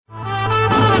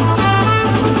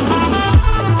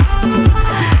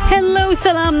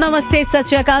Namaste, Sat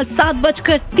Shri Akal,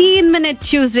 7:03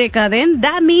 Tuesday ka din.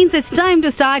 That means it's time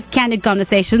to start Candid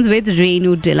Conversations with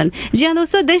Renu Dhillon. Ji haan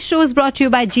dosto, this show is brought to you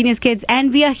by Genius Kids,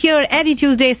 and we are here every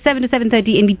Tuesday 7 to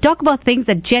 7:30, and we talk about things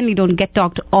that generally don't get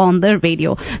talked on the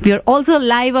radio. We are also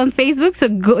live on Facebook, so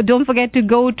don't forget to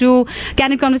go to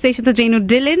Candid Conversations with Renu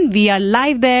Dhillon. We are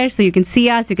live there, so you can see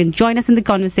us, you can join us in the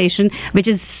conversation, which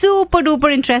is super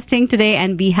duper interesting today,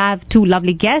 and we have two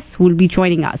lovely guests who will be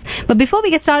joining us. But before we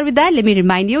get started with that, let me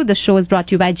remind you, the show is brought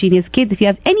to you by Genius Kids. If you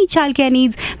have any childcare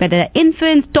needs, whether they're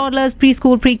infants, toddlers,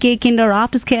 preschool, pre-K, kinder, or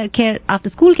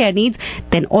after-school care needs,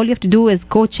 then all you have to do is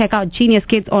go check out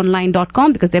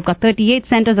geniuskidsonline.com, because they've got 38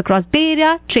 centers across Bay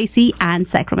Area, Tracy, and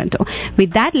Sacramento.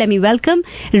 With that, let me welcome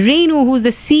Renu, who's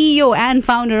the CEO and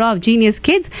founder of Genius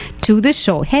Kids, to the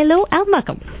show. Hello and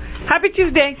welcome. Happy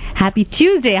Tuesday. Happy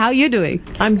Tuesday. How are you doing?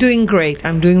 I'm doing great.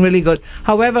 I'm doing really good.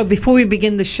 However, before we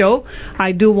begin the show,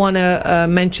 I do want to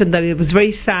mention that it was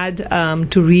very sad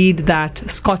to read that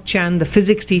Scott Chan, the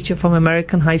physics teacher from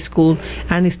American High School,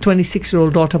 and his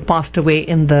 26-year-old daughter passed away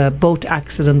in the boat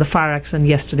accident, the fire accident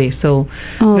yesterday. So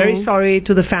very sorry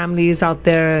to the families out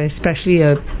there, especially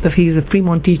if he's a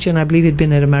Fremont teacher, and I believe he'd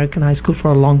been at American High School for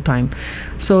a long time.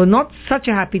 So not such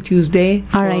a happy Tuesday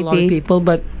for a lot of people,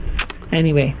 but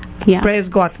anyway. Yeah. Prayers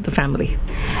go out to the family.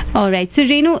 All right. So,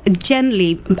 Renu,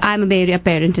 generally, I'm a Bay Area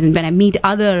parent, and when I meet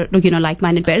other,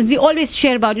 like-minded parents, we always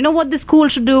share about, what the school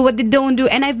should do, what they don't do,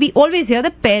 and we always hear the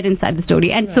parents' side of the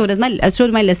story, and so do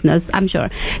my listeners, I'm sure.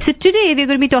 So, today, we're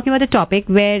going to be talking about a topic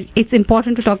where it's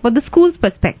important to talk about the school's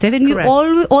perspective, and we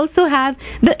also have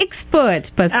the expert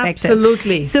perspective.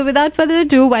 Absolutely. So, without further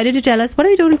ado, why don't you tell us, what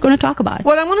are we going to talk about?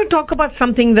 Well, I want to talk about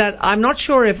something that I'm not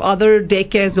sure if other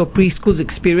daycares or preschools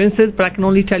experiences, but I can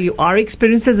only tell you our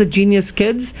experiences at Genius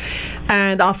Kids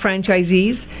and our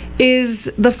franchisees is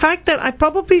the fact that I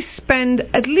probably spend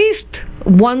at least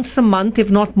once a month, if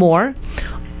not more,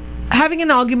 having an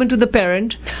argument with the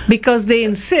parent because they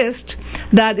insist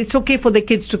that it's okay for their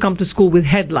kids to come to school with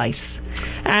head lice.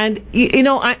 And,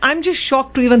 I'm just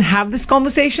shocked to even have this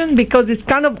conversation because it's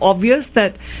kind of obvious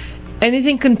that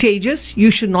anything contagious, you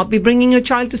should not be bringing your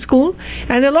child to school.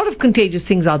 And there are a lot of contagious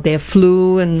things out there,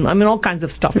 flu and all kinds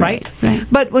of stuff, right?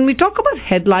 But when we talk about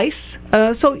head lice,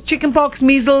 so chickenpox,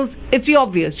 measles, it's the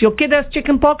obvious. Your kid has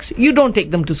chickenpox, you don't take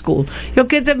them to school. Your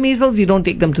kids have measles, you don't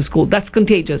take them to school. That's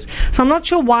contagious. So I'm not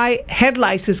sure why head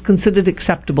lice is considered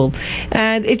acceptable.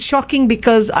 And it's shocking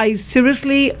because I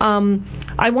seriously,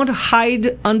 I want to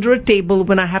hide under a table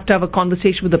when I have to have a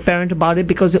conversation with a parent about it,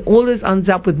 because it always ends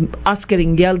up with us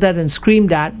getting yelled at and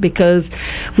screamed at because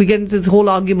we get into this whole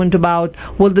argument about,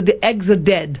 well, the eggs are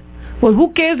dead. Well,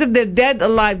 who cares if they're dead or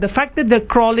alive? The fact that they're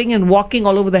crawling and walking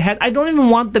all over the head, I don't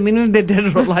even want them, even if they're dead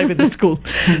or alive at the school.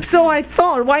 So I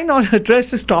thought, why not address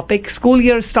this topic? School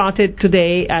year started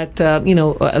today at,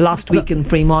 last week in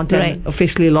Fremont, and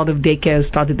officially a lot of daycares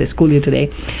started their school year today.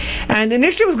 And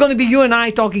initially it was going to be you and I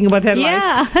talking about head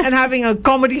lice and having a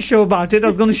comedy show about it.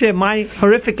 I was going to share my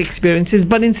horrific experiences,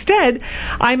 but instead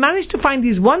I managed to find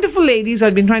these wonderful ladies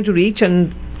I've been trying to reach,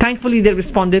 and thankfully they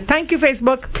responded. Thank you,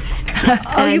 Facebook.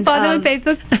 You found on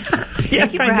Facebook? Yes,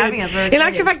 thank you for having us. In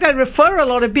actual fact, I refer a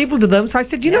lot of people to them. So I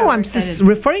said, I'm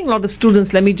referring a lot of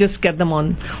students. Let me just get them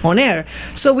on air.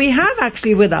 So we have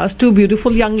actually with us two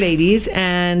beautiful young ladies,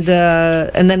 and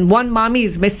then one mommy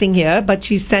is missing here, but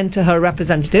she sent her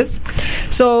representatives.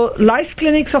 So Lice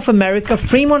Clinics of America,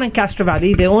 Fremont and Castro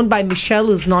Valley, they're owned by Michelle,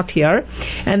 who's not here,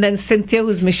 and then Cynthia,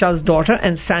 who's Michelle's daughter,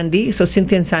 and Sandy. So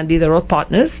Cynthia and Sandy, they're all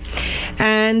partners.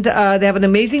 And they have an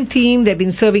amazing team. They've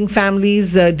been serving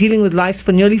families dealing with lice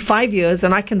for nearly 5 years,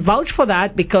 and I can vouch for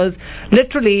that because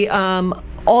literally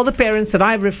all the parents that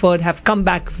I've referred have come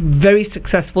back very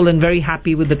successful and very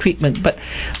happy with the treatment. But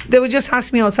they would just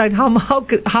ask me outside, how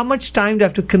much time do I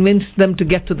have to convince them to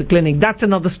get to the clinic? That's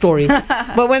another story.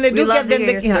 But when they do get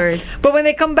there, but when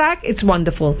they come back, it's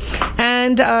wonderful.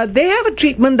 And they have a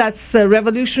treatment that's a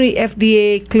revolutionary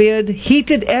FDA cleared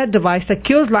heated air device that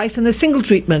cures lice in a single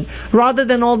treatment rather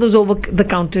than all those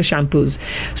over-the-counter shampoos.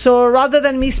 So rather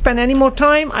than me spend any more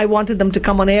time, I wanted them to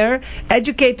come on air,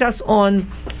 educate us on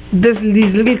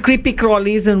these little creepy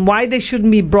crawlies and why they shouldn't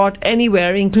be brought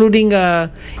anywhere, including a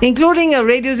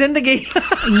radius in the gate.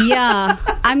 Yeah,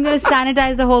 I'm going to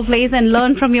sanitize the whole place and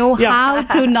learn from you how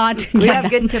to not. We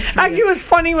have good tips. Actually, it was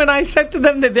funny when I said to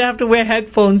them that they have to wear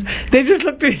headphones. They just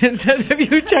looked at me and said, "Have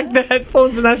you checked the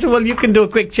headphones?" And I said, "Well, you can do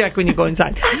a quick check when you go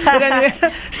inside." But anyway,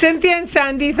 Cynthia and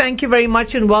Sandy, thank you very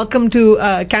much and welcome to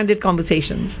Candid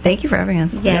Conversations. Thank you for having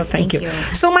us. Yes, thank you.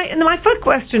 So my first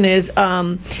question is,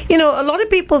 a lot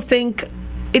of people think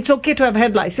it's okay to have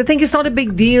head lice. They think it's not a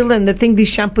big deal, and they think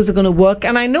these shampoos are going to work.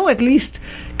 And I know at least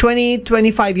 20,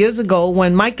 25 years ago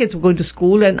when my kids were going to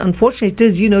school, and unfortunately it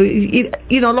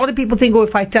is, a lot of people think,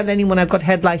 if I tell anyone I've got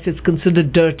head lice, it's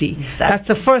considered dirty. Exactly. That's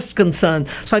the first concern.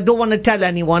 So I don't want to tell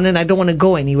anyone, and I don't want to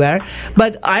go anywhere.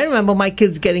 But I remember my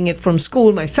kids getting it from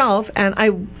school myself, and I,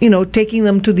 taking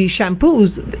them to these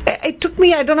shampoos. It took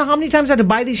me, I don't know how many times I had to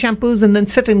buy these shampoos and then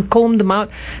sit and comb them out.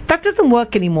 That doesn't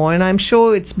work anymore, and I'm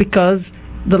sure it's because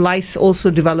the lice also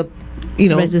develop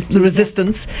the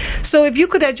resistance. So if you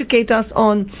could educate us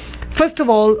on, first of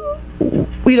all,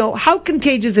 how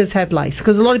contagious is head lice?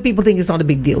 Because a lot of people think it's not a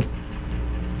big deal.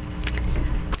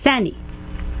 Sandy.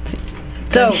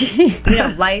 So,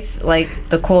 lice, like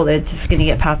the cold, it's just going to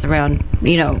get passed around,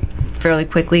 fairly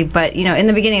quickly. But, in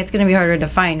the beginning, it's going to be harder to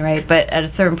find, right? But at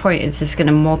a certain point, it's just going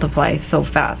to multiply so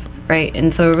fast, right?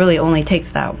 And so it really only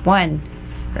takes that one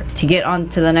to get on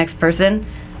to the next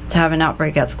person to have an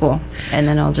outbreak at school, and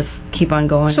then I'll just keep on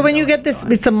going. So when you get this,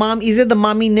 it's a is it the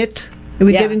mommy nit?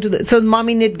 Get into so the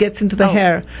mommy nit gets into the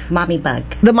hair. Mommy bug.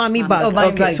 The mommy bug.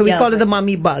 Mommy bug. So we call it the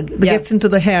mommy bug. It gets into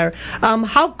the hair.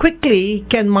 How quickly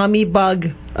can mommy bug,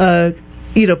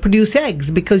 produce eggs?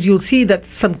 Because you'll see that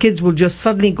some kids will just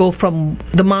suddenly go from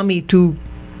the mommy to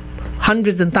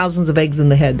hundreds and thousands of eggs in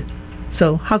the head.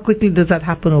 So how quickly does that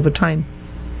happen over time?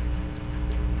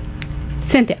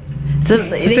 Cynthia. So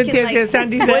it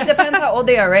depends how old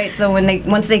they are, right? So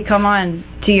once they come on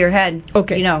to your head,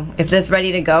 if it's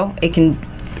ready to go, it can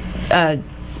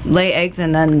lay eggs,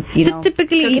 and then So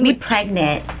typically, it can be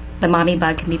pregnant. The mommy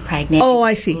bug can be pregnant. Oh,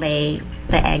 I see. Lay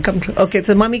the eggs.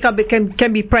 So mommy bug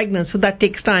can be pregnant, so that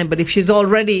takes time. But if she's all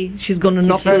ready, she's going to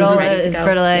knock fertilized and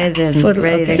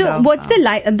ready to go. So what's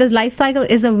the life cycle?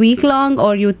 Is a week long,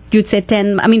 or you'd say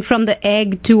 10? I mean, from the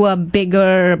egg to a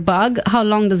bigger bug, how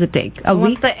long does it take? A week?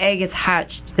 Once the egg is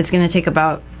hatched, it's going to take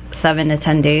about 7 to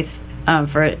 10 days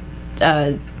for it.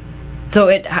 So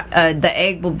the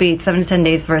egg will be 7 to 10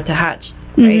 days for it to hatch,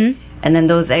 right? Mm-hmm. And then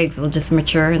those eggs will just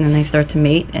mature, and then they start to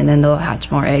mate, and then they'll hatch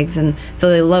more eggs, and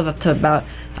so they live up to about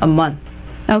a month.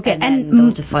 Okay, and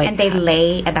they'll just and they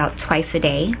lay about twice a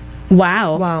day.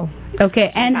 Wow. Okay,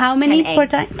 and how many per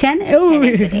time? 10? Oh. 10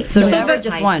 eggs a day. So never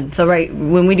just one. So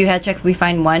when we do head checks, we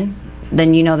find one.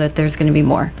 Then you know that there's going to be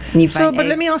more. And you find but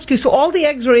let me ask you, so all the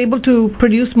eggs are able to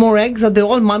produce more eggs? Are they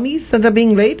all mummies that are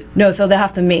being laid? No, so they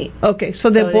have to mate. Okay, so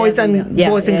they're boys and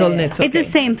girl nits. Okay. It's the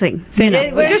same thing.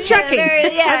 We're just checking.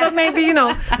 I thought maybe,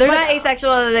 They're not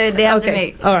asexual, they have to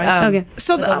mate. All right. Okay.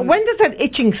 So when does that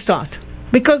itching start?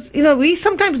 Because, we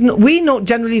sometimes,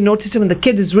 generally notice it when the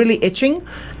kid is really itching,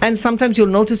 and sometimes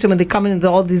you'll notice it when they come in and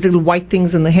all these little white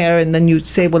things in the hair, and then you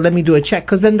say, well, let me do a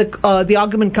check. Because then the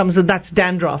argument comes that that's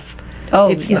dandruff. Oh,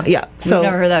 So we've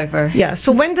never heard that before. Yeah.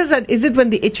 So when does that? Is it when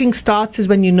the itching starts? Is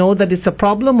when you know that it's a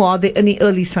problem, or are there any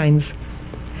early signs?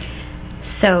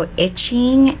 So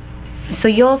itching. So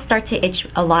you'll start to itch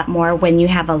a lot more when you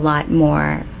have a lot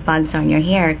more bugs on your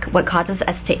hair. What causes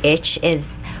us to itch is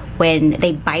when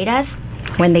they bite us.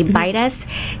 When they bite us,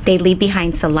 they leave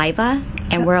behind saliva,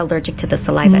 and we're allergic to the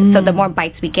saliva. So the more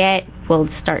bites we get, we'll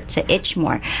start to itch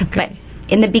more. Okay. But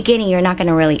in the beginning, you're not going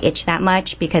to really itch that much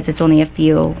because it's only a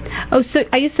few. Oh, so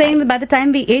are you saying that by the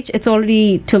time we itch, it's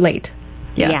already too late?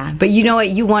 Yeah. But you know what?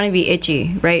 You want to be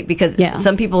itchy, right? Because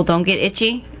some people don't get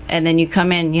itchy, and then you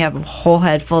come in, you have a whole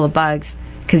head full of bugs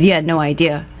because you had no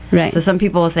idea. Right. So some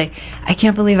people will say, I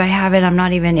can't believe I have it. I'm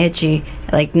not even itchy.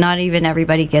 Like, not even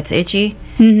everybody gets itchy.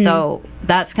 Mm-hmm. So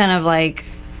that's kind of like,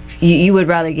 you would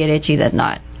rather get itchy than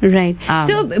not. Right.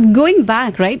 So going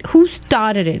back, right, who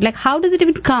started it? Like, how does it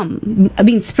even come? I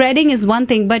mean, spreading is one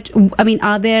thing, but, I mean,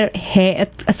 are there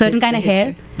a certain kind of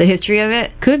hair? The history of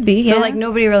it? Could be, yeah. So, like,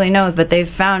 nobody really knows, but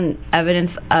they've found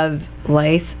evidence of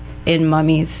lice in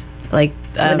mummies. Like,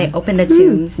 when they open the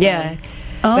tombs. Yeah.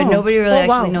 But nobody really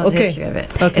actually knows the history of it.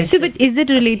 Okay. So, but is it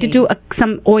related to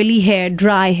some oily hair,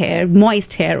 dry hair,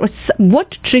 moist hair? Or what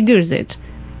triggers it?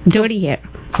 Dirty hair?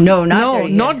 No,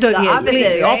 not dirty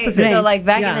hair. The opposite. Right. So, like,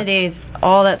 back in the days,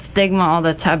 all that stigma, all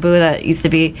the taboo that used to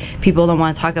be, people don't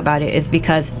want to talk about it, is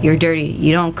because you're dirty.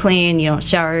 You don't clean, you don't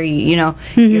shower,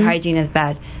 your hygiene is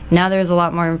bad. Now there's a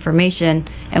lot more information,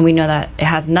 and we know that it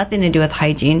has nothing to do with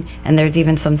hygiene, and there's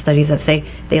even some studies that say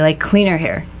they like cleaner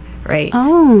hair. Right.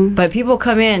 Oh. But people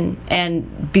come in,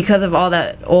 and because of all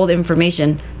that old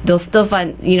information, they'll still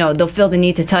find, they'll feel the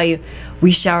need to tell you,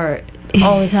 we shower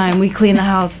all the time, we clean the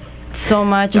house so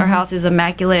much, our house is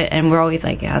immaculate, and we're always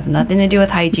like, it has nothing to do with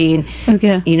hygiene.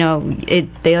 Okay.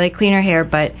 They like cleaner hair,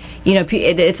 but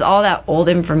it's all that old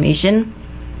information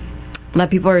that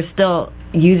people are still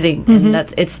using, and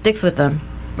it sticks with them,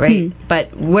 right?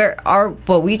 But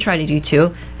what we try to do too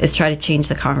is try to change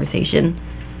the conversation.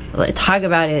 talk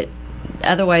about it.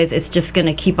 Otherwise, it's just going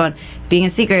to keep on being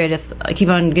a secret. It's keep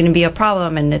on going to be a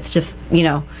problem, and it's just, we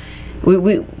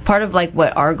part of like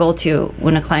what our goal too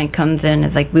when a client comes in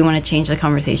is like we want to change the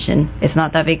conversation. It's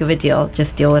not that big of a deal.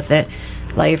 Just deal with it.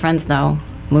 Let your friends know.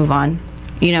 Move on.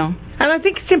 And I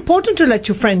think it's important to let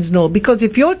your friends know, because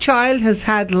if your child has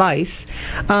had lice,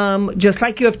 just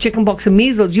like you have chickenpox and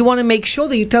measles, you want to make sure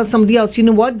that you tell somebody else, you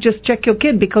know what, just check your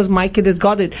kid because my kid has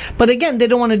got it. But again, they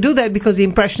don't want to do that because the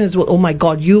impression is, well, oh my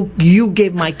God, you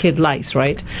gave my kid lice,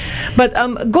 right? But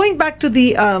going back to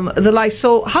the lice,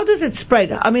 so how does it spread?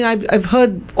 I mean, I've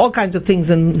heard all kinds of things,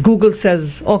 and Google says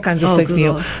all kinds of things.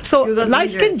 So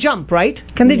lice can jump, right?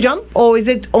 Can they jump, or is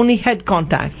it only head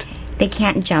contact? They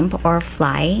can't jump or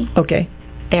fly. Okay.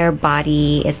 Their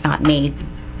body is not made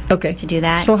to do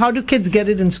that. So how do kids get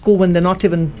it in school when they're not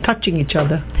even touching each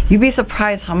other? You'd be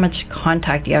surprised how much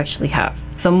contact you actually have.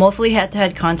 So mostly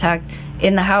head-to-head contact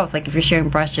in the house, like if you're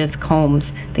sharing brushes, combs,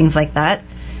 things like that.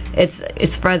 It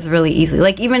spreads really easily.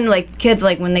 Like even like kids,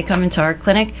 like when they come into our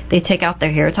clinic, they take out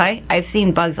their hair tie. I've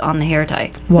seen bugs on the hair tie.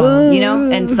 Wow.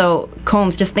 And so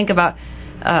combs, just think about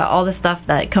all the stuff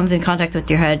that comes in contact with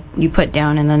your head, you put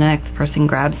down and the next person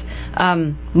grabs.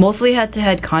 Mostly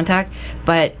head-to-head contact,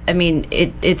 but I mean,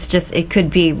 it could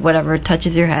be whatever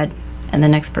touches your head and the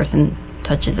next person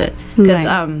touches it.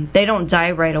 Because they don't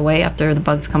die right away after the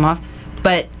bugs come off,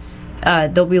 but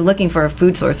they'll be looking for a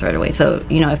food source right away. So,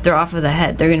 if they're off of the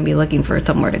head, they're going to be looking for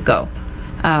somewhere to go.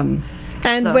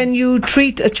 And when you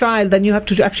treat a child, then you have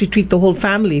to actually treat the whole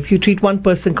family. If you treat one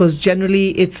person, because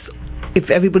generally if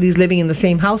everybody's living in the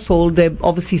same household, they're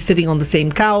obviously sitting on the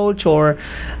same couch or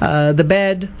the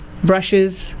bed,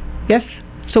 brushes. Yes?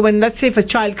 So let's say if a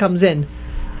child comes in,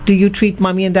 do you treat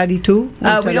mommy and daddy too?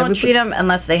 We don't treat them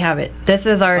unless they have it. This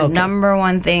is our number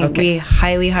one thing. Okay. We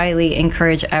highly, highly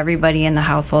encourage everybody in the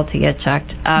household to get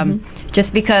checked.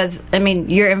 Just because, I mean,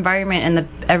 your environment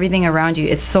and everything around you,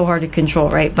 it's so hard to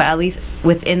control, right? But at least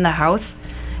within the house,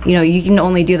 you can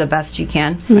only do the best you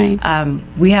can. Right.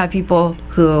 We have people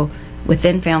who,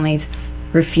 within families,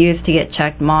 refuse to get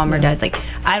checked. Mom or dad's like,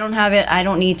 I don't have it, I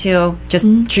don't need to, just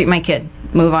treat my kid,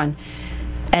 move on.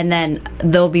 And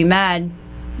then they'll be mad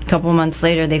a couple months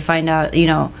later, they find out,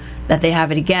 that they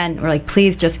have it again. We're like,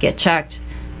 please just get checked,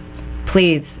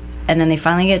 please. And then they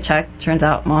finally get checked. Turns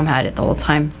out mom had it the whole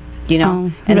time,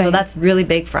 So that's really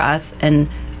big for us. And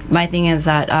my thing is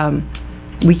that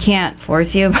we can't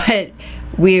force you, but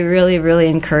we really, really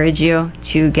encourage you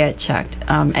to get checked.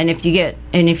 And if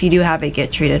you do have it,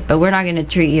 get treated. But we're not going to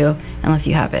treat you unless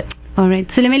you have it. All right.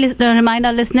 So let me remind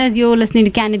our listeners, you're listening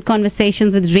to Candid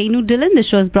Conversations with Renu Dillon. The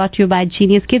show is brought to you by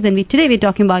Genius Kids, and today we're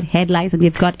talking about head lice, and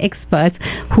we've got experts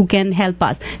who can help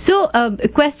us. So,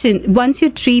 a question: once you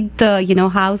treat the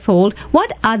household, what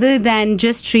other than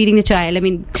just treating the child? I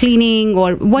mean, cleaning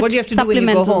or what do you have to do when you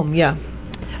go home? Yeah,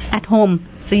 at home.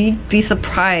 So you'd be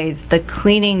surprised. The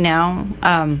cleaning now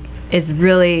is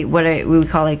really what we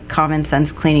would call like common sense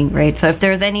cleaning, right? So if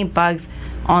there's any bugs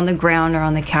on the ground or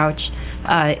on the couch,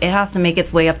 it has to make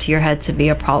its way up to your head to be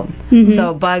a problem.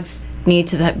 So bugs need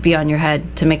to be on your head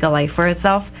to make a life for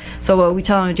itself. So what we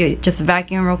tell them to do, just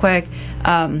vacuum real quick.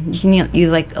 You can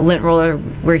use like a lint roller.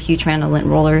 We're a huge fan of lint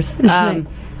rollers.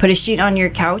 Put a sheet on your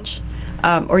couch.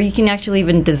 Or you can actually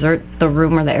even desert the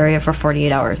room or the area for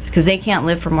 48 hours because they can't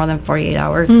live for more than 48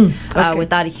 hours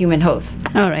without a human host.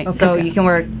 All right. So you can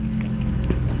work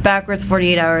backwards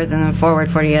 48 hours and then forward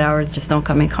 48 hours. Just don't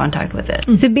come in contact with it.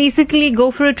 So basically,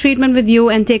 go for a treatment with you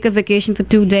and take a vacation for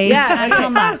 2 days. Yeah, and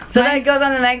come back. So that goes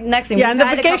on the next thing. Yeah, and the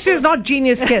vacation is not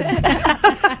Genius Kids.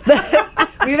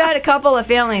 We've had a couple of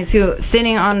families who,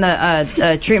 sitting on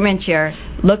the treatment chair,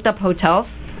 looked up hotels.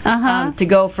 To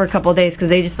go for a couple of days because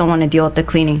they just don't want to deal with the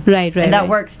cleaning. Right. And that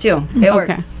works too. It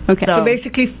works. Okay. So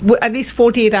basically, at least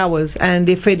 48 hours, and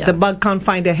if the bug can't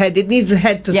find a head, it needs a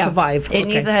head to survive. It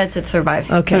needs a head to survive.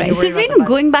 Okay. Right. So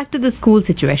going back to the school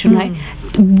situation, right?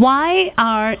 Why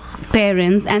are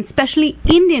parents, and especially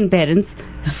Indian parents,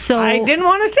 I didn't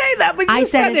want to say that, but you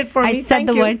said it for me. I said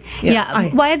the word.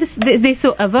 Yeah. Why are they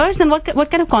so averse, and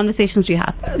what kind of conversations do you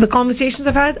have? The conversations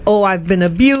I've had, I've been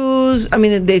abused. I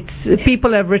mean,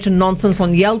 people have written nonsense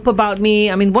on Yelp about me.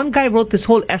 I mean, one guy wrote this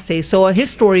whole essay. So his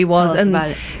story was,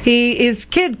 his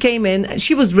kid came in,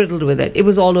 she was riddled with it. It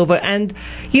was all over. And,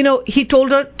 he told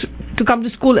her to come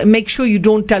to school and make sure you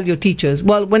don't tell your teachers.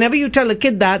 Well, whenever you tell a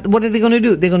kid that, what are they going to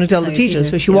do? They're going to tell the teachers.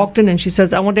 So she walked in and she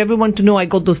says, I want everyone to know I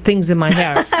got those things in my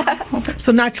hair.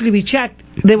 So naturally we checked.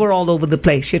 They were all over the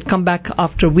place. She had come back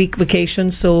after a week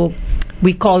vacation, so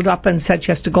we called up and said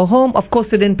she has to go home. Of course,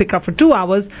 they didn't pick up for 2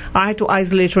 hours. I had to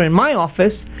isolate her in my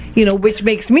office. which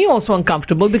makes me also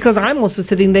uncomfortable because I'm also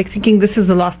sitting there thinking this is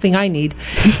the last thing I need.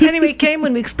 Anyway, he came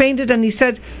and we explained it, and he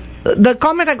said, the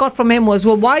comment I got from him was,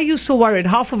 well, why are you so worried?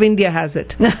 Half of India has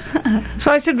it. So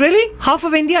I said, really? Half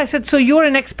of India? I said, so you're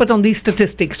an expert on these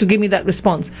statistics to give me that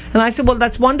response. And I said, well,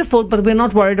 that's wonderful, but we're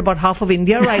not worried about half of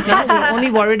India right now. We're only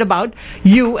worried about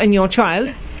you and your child.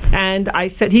 And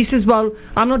I said, he says, well,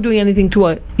 I'm not doing anything to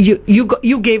her.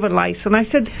 You gave her lice. And I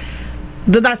said,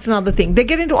 that's another thing. They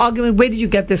get into argument, where did you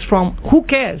get this from? Who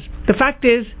cares? The fact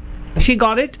is, she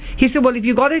got it. He said, well, if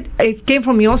you got it, it came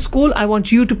from your school, I want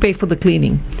you to pay for the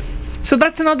cleaning. So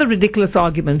that's another ridiculous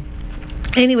argument.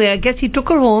 Anyway, I guess he took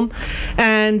her home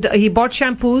and he bought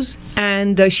shampoos,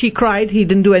 and she cried. He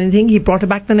didn't do anything. He brought her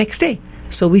back the next day.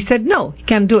 So we said, no, he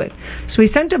can't do it. So he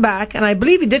sent her back, and I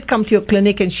believe he did come to your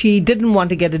clinic, and she didn't want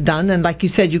to get it done, and like you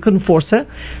said, you couldn't force her.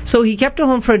 So he kept her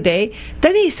home for a day.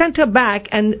 Then he sent her back,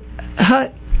 and her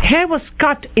hair was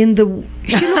cut she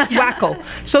looked wacko.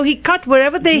 So he cut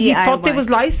wherever he thought there was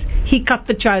lice, he cut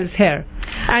the child's hair.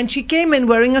 And she came in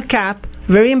wearing a cap,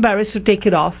 very embarrassed to take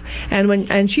it off,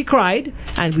 and she cried,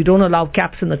 and we don't allow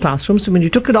caps in the classroom, so when you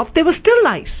took it off, there was still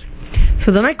lice.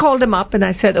 So then I called him up and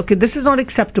I said, okay, this is not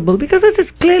acceptable because this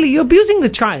is clearly, you're abusing the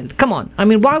child. Come on. I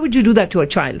mean, why would you do that to a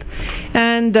child?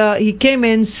 And he came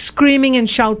in screaming and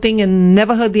shouting and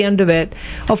never heard the end of it.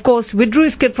 Of course, withdrew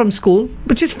his kid from school,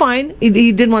 which is fine.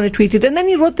 He didn't want to treat it. And then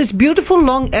he wrote this beautiful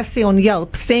long essay on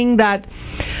Yelp saying that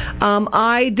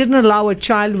I didn't allow a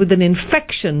child with an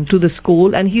infection to the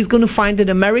school, and he's going to find an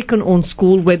American-owned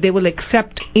school where they will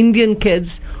accept Indian kids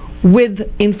with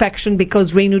infection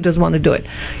because Renu doesn't want to do it.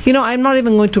 I'm not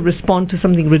even going to respond to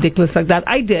something ridiculous like that.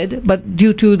 I did, but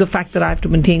due to the fact that I have to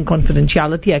maintain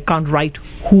confidentiality, I can't write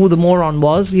who the moron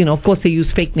was. Of course they use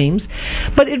fake names.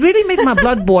 But it really made my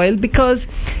blood boil because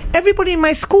everybody in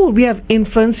my school, we have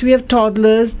infants, we have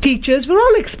toddlers, teachers, we're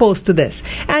all exposed to this.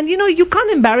 And you can't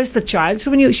embarrass the child.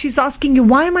 So when she's asking you,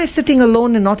 why am I sitting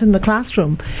alone and not in the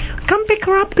classroom? Come pick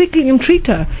her up quickly and treat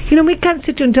her. We can't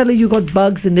sit here and tell her you got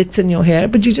bugs and nits in your hair,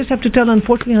 but you just have to tell her,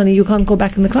 unfortunately, honey, you can't go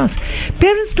back in the class.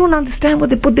 Parents don't understand what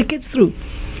they put their kids through.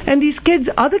 And these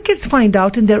kids, other kids find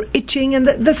out and they're itching, and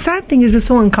the sad thing is it's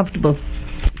so uncomfortable.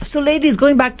 So ladies,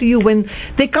 going back to you, when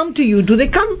they come to you, do they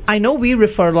come, I know we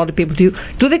refer a lot of people to you,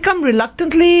 do they come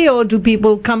reluctantly, or do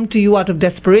people come to you out of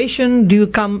desperation? Do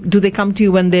they come to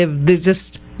you when they've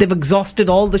exhausted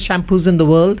all the shampoos in the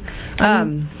world?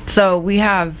 So we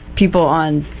have people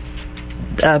on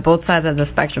both sides of the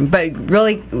spectrum, but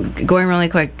going really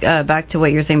quick back to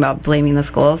what you're saying about blaming the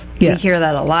schools. Yeah. We hear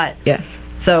that a lot. Yes.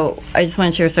 So I just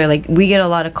want to share a story. We get a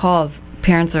lot of calls.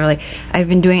 Parents are like, I've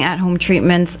been doing at-home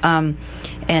treatments,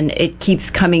 and it keeps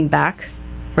coming back,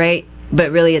 right?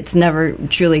 But really, it's never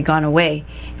truly gone away.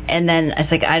 And then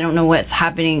it's like, I don't know what's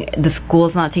happening. The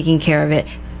school's not taking care of it.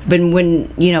 But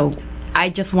when I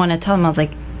just want to tell them, I was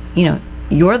like,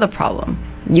 you're the problem.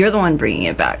 You're the one bringing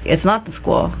it back. It's not the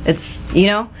school. It's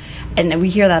and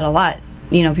we hear that a lot.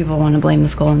 People want to blame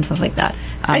the school and stuff like that.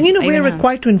 And we're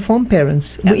required to inform parents.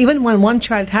 Yeah. Even when one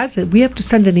child has it, we have to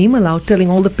send an email out telling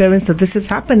all the parents that this has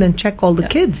happened and check all the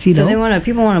kids. So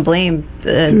people want to blame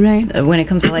when it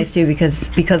comes to lice too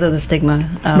because of the stigma.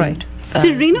 Right. So,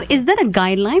 Renu, is there a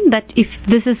guideline that if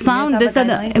this is found, this are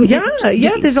the...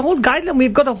 Yeah, there's a whole guideline.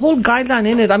 We've got a whole guideline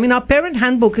in it. I mean, our parent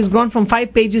handbook has gone from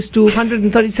 5 pages to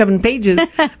 137 pages.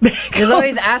 There's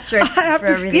always asterisks for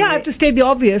everything. I have to state the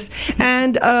obvious.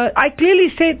 And I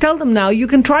clearly tell them now, you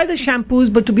can try the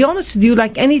shampoos, but to be honest with you,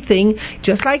 like anything,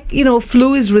 just like,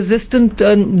 flu is resistant,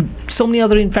 so many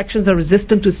other infections are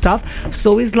resistant to stuff,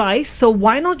 so is lice. So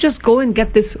why not just go and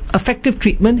get this effective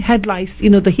treatment, head lice,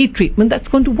 the heat treatment,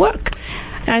 that's going to work.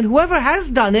 And whoever has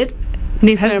done it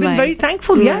has been very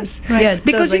thankful, yes. Right.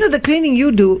 Because, the cleaning you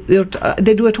do,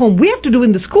 they do at home. We have to do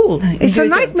in the school. It's a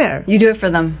nightmare. You do it for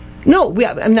them. No, we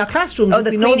have, in our classrooms. Oh, the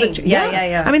cleaning.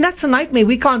 Yeah. I mean, that's a nightmare.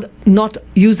 We can't not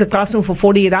use the classroom for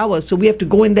 48 hours. So we have to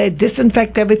go in there,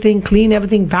 disinfect everything, clean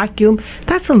everything, vacuum.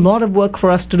 That's a lot of work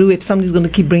for us to do if somebody's going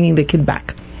to keep bringing the kid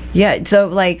back. Yeah, so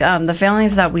the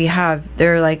families that we have,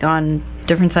 they're on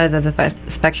different sides of the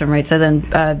spectrum, right? So then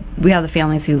we have the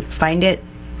families who find it,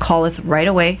 call us right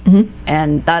away,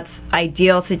 and that's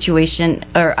ideal situation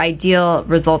or ideal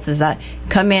results is that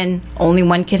come in, only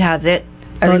one kid has it,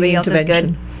 everybody else is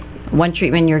good, one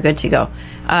treatment, you're good to go.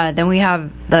 Then we have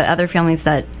the other families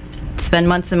that spend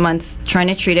months and months trying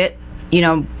to treat it,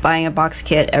 buying a box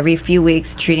kit every few weeks,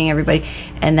 treating everybody,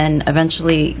 and then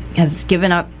eventually has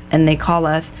given up and they call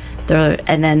us,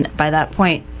 and then by that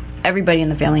point, everybody in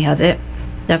the family has it.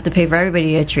 They have to pay for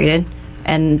everybody to get treated,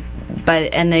 and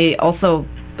they also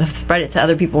spread it to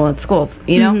other people in schools,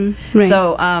 Right.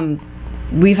 So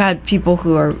we've had people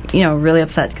who are, really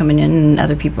upset coming in, and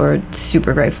other people are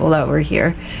super grateful that we're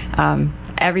here.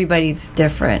 Everybody's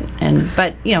different,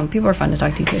 but people are fun to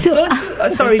talk to too. So,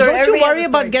 sorry, don't you worry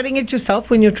about getting it yourself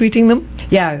when you're treating them?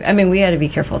 Yeah, I mean, we had to be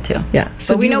careful too. Yeah.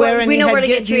 So we know where to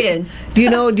get treated. Do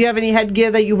you have any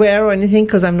headgear that you wear or anything?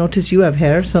 Because I've noticed you have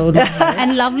hair, so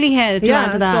and lovely hair.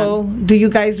 Yeah. So do you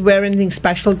guys wear anything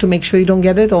special to make sure you don't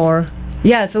get it, or?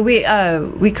 Yeah, so we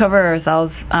cover ourselves,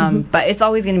 but it's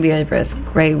always going to be a risk,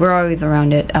 right? We're always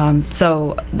around it. And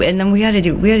then we had to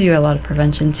do a lot of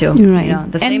prevention too. Right.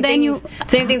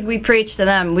 Same things we preach to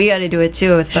them, we got to do it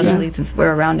too, especially since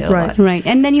we're around it a lot. Right.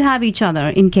 And then you have each other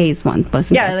in case one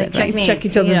person. Yeah, check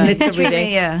each other's knits every day.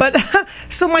 Yeah. But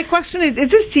so my question is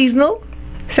this seasonal,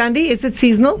 Sandy? Is it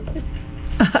seasonal?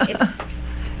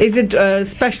 Is it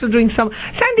special during summer?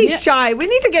 Sandy's shy. We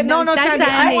need to get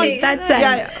Sandy. That's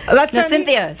Sandy. That's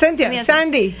Sandy. Cynthia.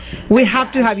 Sandy. We have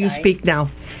to have you speak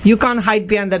now. You can't hide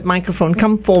behind that microphone.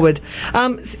 Come forward.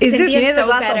 Is this a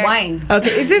glass of wine?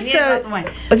 Okay.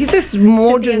 Is this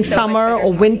more during summer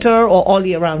or winter or all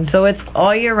year round? So it's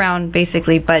all year round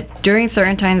basically, but during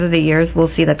certain times of the years, we'll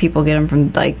see that people get them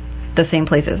from like the same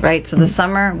places, right? So the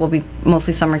summer will be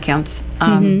mostly summer camps.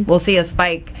 We'll see a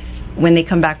spike when they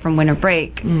come back from winter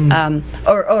break,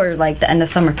 or like the end of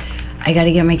summer. I got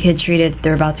to get my kids treated.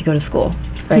 They're about to go to school,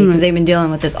 right? Because they've been dealing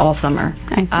with this all summer.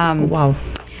 Wow.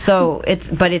 So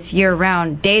it's year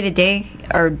round. Day to day,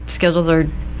 our schedules are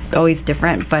always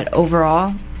different, but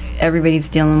overall, everybody's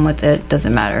dealing with it.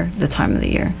 Doesn't matter the time of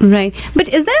the year. Right. But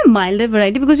is there a milder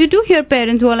variety? Because you do hear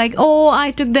parents who are like, oh,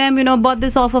 I took them, bought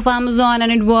this off of Amazon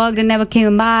and it worked and never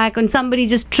came back, and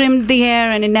somebody just trimmed the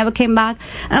hair and it never came back.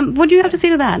 What do you have to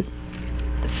say to that?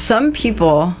 Some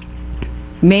people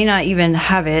may not even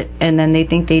have it, and then they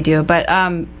think they do. But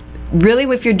really,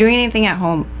 if you're doing anything at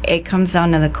home, it comes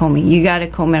down to the combing. You got to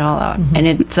comb it all out,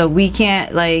 and so we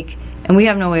can't and we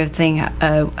have no way of saying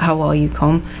how well you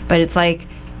comb, but it's like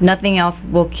nothing else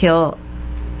will kill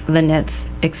the knits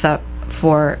except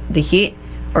for the heat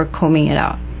or combing it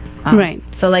out. Right.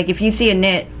 So if you see a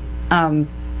knit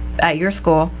at your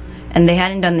school and they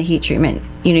hadn't done the heat treatment,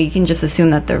 you can just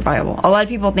assume that they're viable. A lot of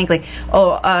people think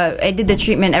I did the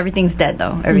treatment, everything's dead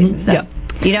though. Everything's dead.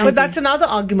 Yeah. But that's another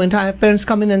argument. I have parents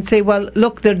come in and say, well,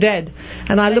 look, they're dead.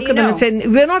 And I look at them and say,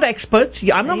 we're not experts.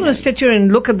 I'm not going to sit here and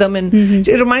look at them. And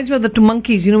it reminds me of the two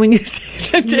monkeys, when you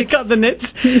take out the knits.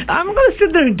 I'm not going to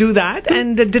sit there and do that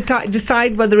and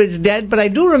decide whether it's dead. But I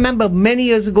do remember many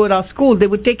years ago at our school, they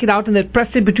would take it out and they'd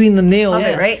press it between the nails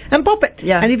and pop it.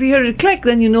 Yeah. And if you hear it click,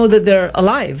 then you know that they're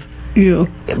alive. Yeah.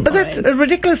 But that's a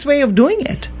ridiculous way of doing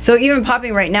it. So even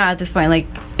popping right now at this point,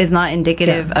 is not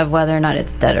indicative of whether or not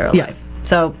it's dead or alive. Yeah.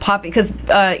 So popping, because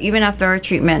even after our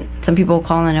treatment, some people will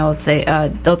call in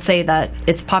and they'll say that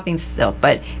it's popping still,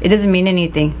 but it doesn't mean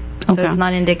anything. Okay. So it's not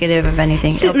indicative of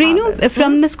anything. So, Renu,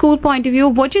 from the school point of view,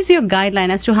 what is your guideline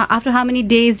as to after how many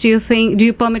days do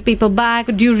you permit people back?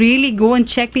 Do you really go and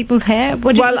check people's hair?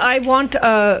 We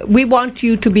want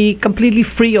you to be completely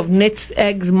free of knits,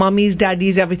 eggs, mummies,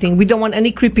 daddies, everything. We don't want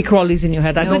any creepy crawlies in your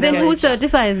head. But then who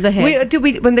certifies the hair?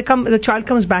 When the child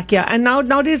comes back, yeah. And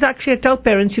nowadays, actually, I tell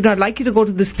parents, I'd like you to go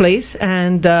to this place,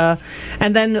 and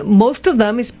then most of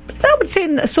them I would say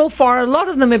so far, a lot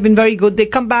of them have been very good. They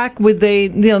come back with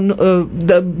the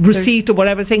receipt or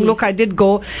whatever, saying, look, I did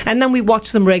go, and then we watch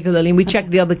them regularly, and we check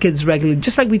the other kids regularly,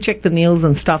 just like we check the nails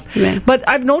and stuff. Right. But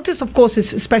I've noticed, of course,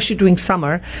 especially during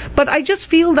summer, but I just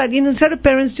feel that instead of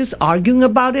parents just arguing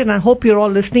about it, and I hope you're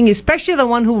all listening, especially the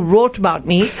one who wrote about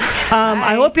me,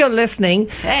 I hope you're listening,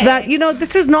 that, this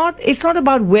is it's not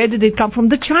about where did it come from.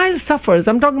 The child suffers.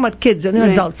 I'm talking about kids and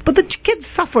adults, but the kids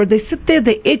suffer. They sit there,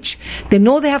 they itch, they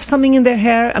know they have something in their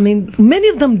hair. I mean, many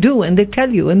of them do, and they tell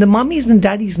you, and the mummies and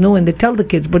daddies know, and they tell the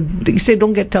kids, but you say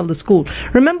don't tell the school.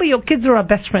 Remember, your kids are our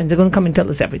best friends. They're going to come and tell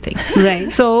us everything.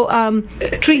 Right. So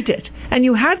treat it. And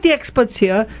you have the experts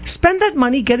here. Spend that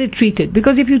money, get it treated.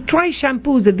 Because if you try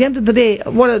shampoos, at the end of the day,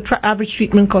 what an average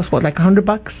treatment costs, like $100?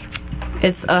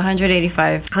 It's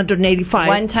 $185.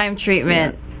 One-time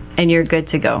treatment. Yeah. And you're good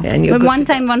to go. But one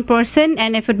time, one person,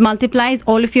 and if it multiplies,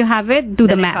 all if you have it, do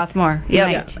the math. It costs more.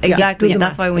 Yeah, exactly.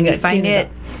 That's why when you find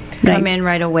it, come in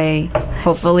right away.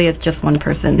 Hopefully, it's just one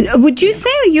person. Would you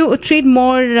say you treat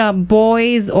more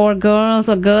boys or girls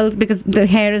because the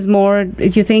hair is more?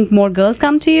 Do you think more girls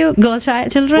come to you,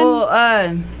 children? Well,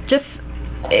 just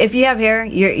if you have hair,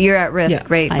 you're at risk,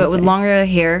 right? But with longer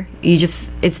hair,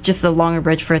 it's just a longer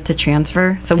bridge for it to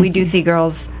transfer. So we do see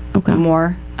girls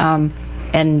more.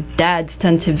 and dads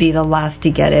tend to be the last to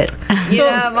get it.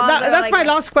 That's my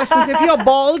last question. If you're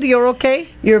bald, you're okay?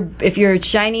 If you're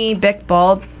shiny, big,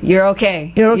 bald, you're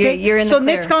okay. You're okay? You're in the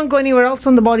clear. So nits can't go anywhere else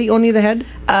on the body, only the head?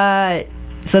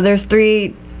 So there's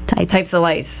 3 types of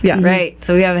lice. Yeah. Right.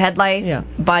 So we have head lice,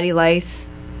 body lice,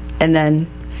 and then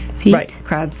feet. Right.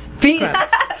 Crabs. Feet.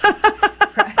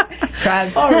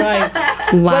 Crabs. All right.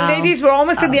 Wow. Well, ladies, we're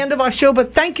almost at the end of our show,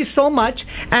 but thank you so much.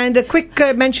 And a quick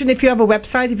mention, if you have a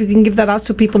website, if you can give that out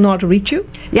so people know how to reach you.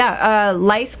 Yeah,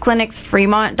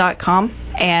 liceclinicsfremont.com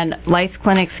and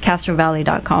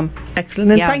liceclinicscastrovalley.com.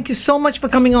 Excellent. And thank you so much for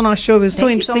coming on our show. It was so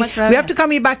interesting. Thank you so much. We have to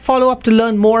come here back, follow up to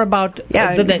learn more about the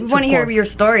we want to hear your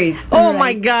stories. Oh,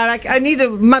 my God. I need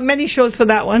many shows for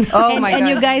that one. Oh, my God. And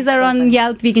you guys are on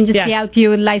Yelp. We can just Yelp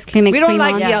you, Lice Clinic. We don't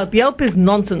Fremont. like Yelp. Yelp is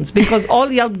nonsense because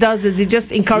all Yelp does is it just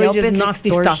encourages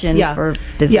nasty stuff. For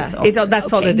business.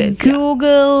 That's all it is.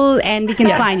 Google and we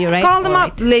can find you, right? Call them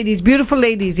up, ladies. Beautiful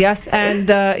ladies, yes. And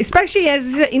especially as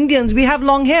Indians, we have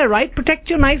long hair, right? Protect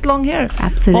your nice long hair.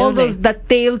 Absolutely. All that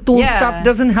tail tool stuff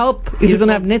doesn't help if you're going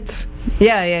to have nits.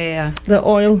 Yeah. The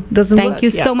oil doesn't work. Thank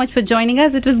you so much for joining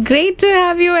us. It was great to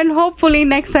have you, and hopefully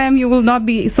next time you will not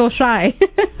be so shy.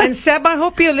 And Seb, I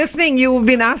hope you're listening. You've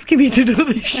been asking me to do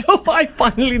the show. I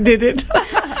finally did it.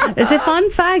 It's a fun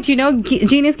fact,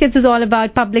 Genius Kids is all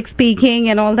about public speaking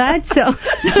and all that. So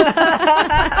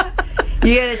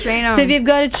you got to train them. So we've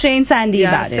got to train Sandy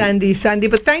about it. Sandy.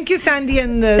 But thank you, Sandy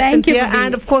and thank Cynthia, you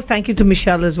and of course thank you to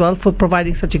Michelle as well for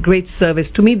providing such a great service.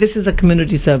 To me, this is a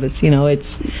community service. You're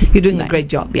doing a great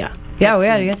job. Yeah, we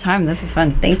had a good time. This was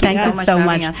fun. Thank you so much for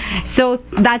having us. So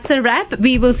that's a wrap.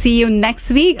 We will see you next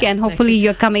week, and hopefully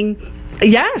you're coming.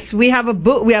 Yes, we have a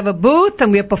booth,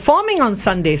 and we are performing on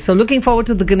Sunday. So looking forward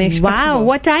to the Ganesh Festival.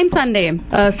 What time Sunday?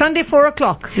 Sunday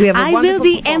 4:00. We have. I will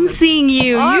be emceeing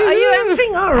you. Are you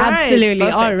emceeing? All right. Absolutely.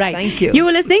 Perfect. All right. Thank you. You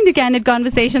were listening to Candid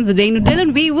Conversations with Renu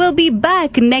Dillon. We will be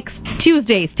back next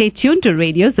Tuesday. Stay tuned to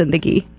Radio Zindagi.